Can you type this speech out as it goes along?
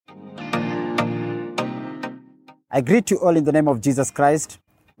I greet you all in the name of Jesus Christ.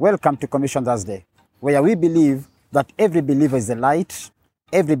 Welcome to Commission Thursday, where we believe that every believer is the light,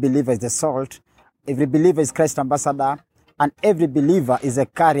 every believer is the salt, every believer is Christ's ambassador, and every believer is a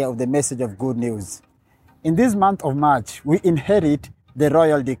carrier of the message of good news. In this month of March, we inherit the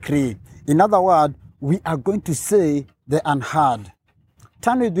royal decree. In other words, we are going to say the unheard.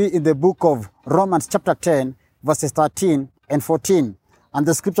 Turn with me in the book of Romans chapter 10, verses 13 and 14. And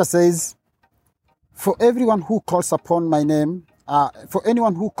the scripture says, For everyone who calls upon my name, for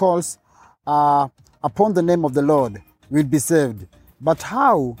anyone who calls upon the name of the Lord will be saved. But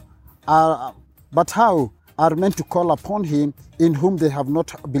how are men to call upon him in whom they have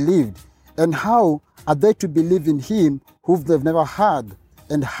not believed? And how are they to believe in him whom they've never heard?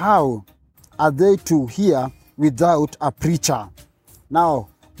 And how are they to hear without a preacher? Now,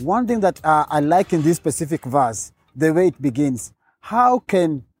 one thing that I like in this specific verse, the way it begins, how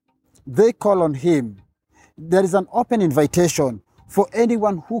can they call on him? There is an open invitation for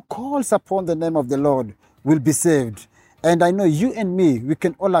anyone who calls upon the name of the Lord will be saved. And I know you and me, we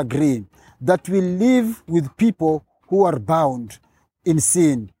can all agree that we live with people who are bound in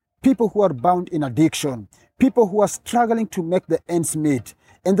sin, people who are bound in addiction, people who are struggling to make the ends meet.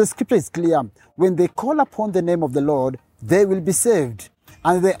 And the scripture is clear. When they call upon the name of the Lord, they will be saved.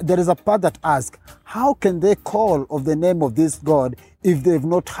 And there is a part that asks, how can they call of the name of this God if they've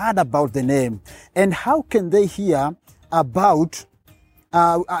not heard about the name? And how can they hear about,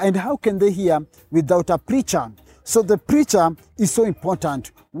 and how can they hear without a preacher? So the preacher is so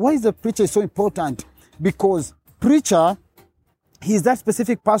important. Why is the preacher so important? Because preacher, he is that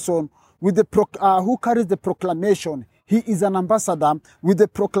specific person with who carries the proclamation. He is an ambassador with the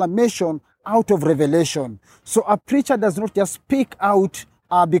proclamation out of revelation. So a preacher does not just speak out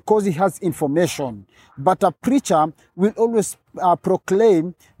because he has information, but a preacher will always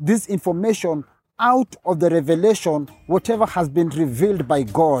proclaim this information out of the revelation, whatever has been revealed by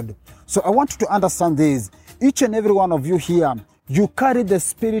God. So I want you to understand this. Each and every one of you here, you carry the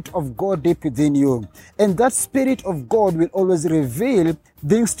Spirit of God deep within you. And that Spirit of God will always reveal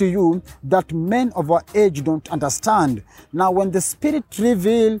things to you that men of our age don't understand. Now, when the Spirit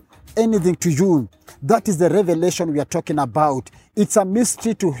reveals anything to you, that is the revelation we are talking about. It's a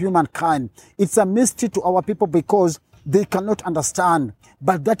mystery to humankind. It's a mystery to our people because they cannot understand.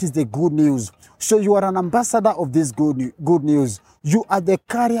 But that is the good news. So you are an ambassador of this good news. You are the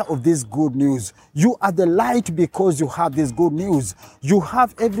carrier of this good news. You are the light because you have this good news. You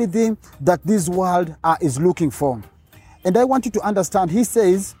have everything that this world is looking for. And I want you to understand, he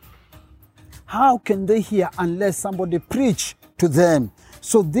says, how can they hear unless somebody preach to them?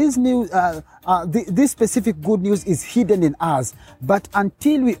 So this specific good news is hidden in us. But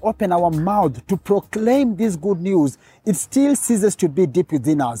until we open our mouth to proclaim this good news, it still ceases to be deep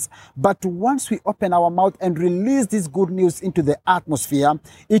within us. But once we open our mouth and release this good news into the atmosphere,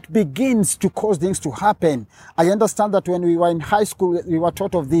 it begins to cause things to happen. I understand that when we were in high school, we were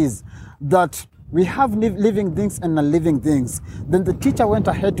taught of this, that we have living things and non-living things. Then the teacher went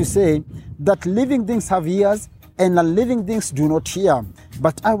ahead to say that living things have ears and non-living things do not hear.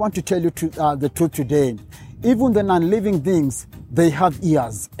 But I want to tell you the truth today. Even the non-living things, they have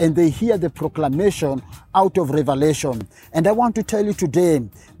ears and they hear the proclamation out of revelation. And I want to tell you today,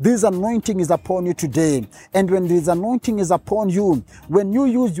 this anointing is upon you today. And when this anointing is upon you, when you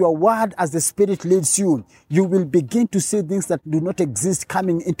use your word as the Spirit leads you, you will begin to see things that do not exist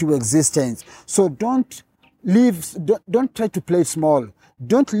coming into existence. So don't try to play small.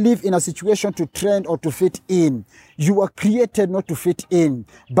 Don't live in a situation to trend or to fit in. You are created not to fit in,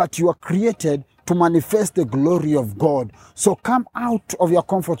 but you are created to manifest the glory of God. So come out of your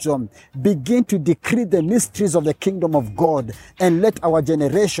comfort zone. Begin to decree the mysteries of the kingdom of God and let our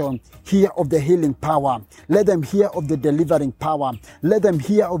generation hear of the healing power. Let them hear of the delivering power. Let them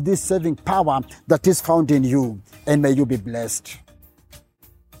hear of this saving power that is found in you. And may you be blessed.